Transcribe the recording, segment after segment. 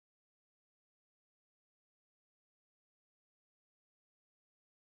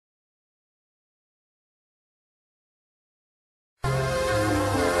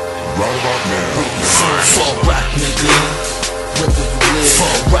right about now. Fall rock, nigga. Where you live?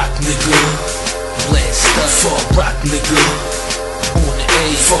 Fall rock, nigga. Blast up. Fall rock, nigga. On the A.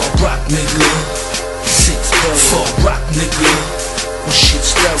 Fall rock, nigga. 6 Fall rock, nigga. When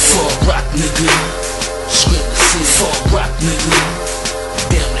shit's down. Fall rock, nigga. Scream the city. Fall rock, nigga.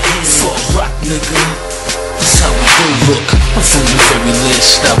 Down the hill. Fall rock, nigga. That's how we do. Look, I'm from the very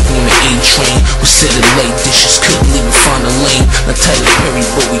last stop on the A train. We said the late dishes, couldn't even find a lane. Not Tyler Perry,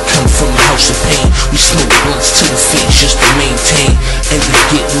 but we come from the house of pain. We smoke blunts to the face just to maintain. And we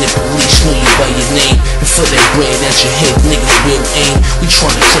getting the police know you by your name. And for that bread at your head, niggas will aim. We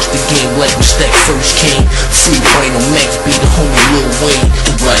tryna crush the game like we stack first came. Free Rhino Max be the homie Lil Wayne.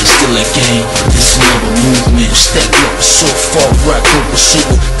 The riot's still a game, but this is another movement. Stack up a so far rock on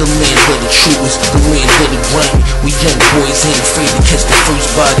pursuing the land of the truest, the land of the grimy. We young boys ain't afraid to catch the first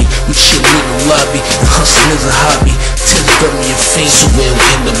body. We chill in the lobby, and hustling is a hobby. Till bury your fame, so we'll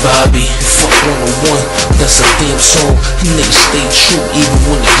end the Bobby. Fuck 101, that's a theme song. And niggas stay true even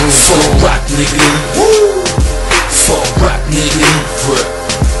when the green fall rock, nigga. Woo! Fall rock, nigga.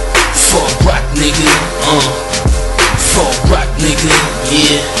 Fall rock, nigga. Fall rock, nigga.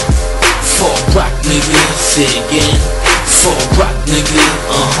 Yeah. Fall rock, nigga. Say it again. Fall rock, nigga.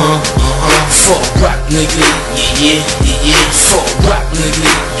 Fall rock, nigga. Yeah. Fall rock, nigga.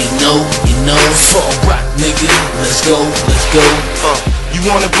 You know. Fall rock, nigga. Let's go. You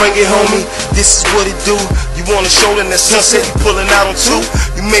wanna bring it, homie? This is what it do. You want a shoulder in the sunset, you pulling out on 2.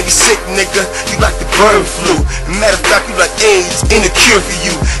 You may be sick, nigga, you like the bird flu. Matter of fact, you like AIDS, ain't a cure for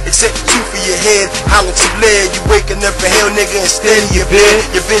you. Except the tooth for your head, hollow to lead. You waking up in hell, nigga, instead of your bed.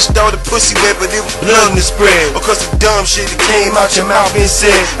 Your bitch thought the pussy wet, but it was blood in the spread. Because of dumb shit that came out your mouth and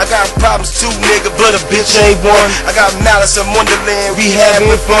said, I got problems too, nigga, but a bitch ain't one. I got malice in Wonderland, we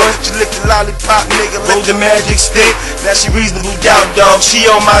having fun. She licked the lollipop, nigga, rolled the magic stick. Now she reasonable doubt, dog, she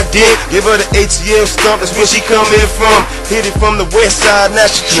on my dick. Give her the ATM stump, that's where she coming from. Hit it from the west side, now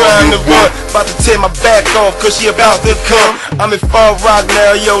she trying to run. About to tear my back off, cause she about to come. I'm in Fall Rock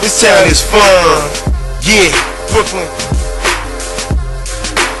now, yo, this town is fun. Yeah, Brooklyn.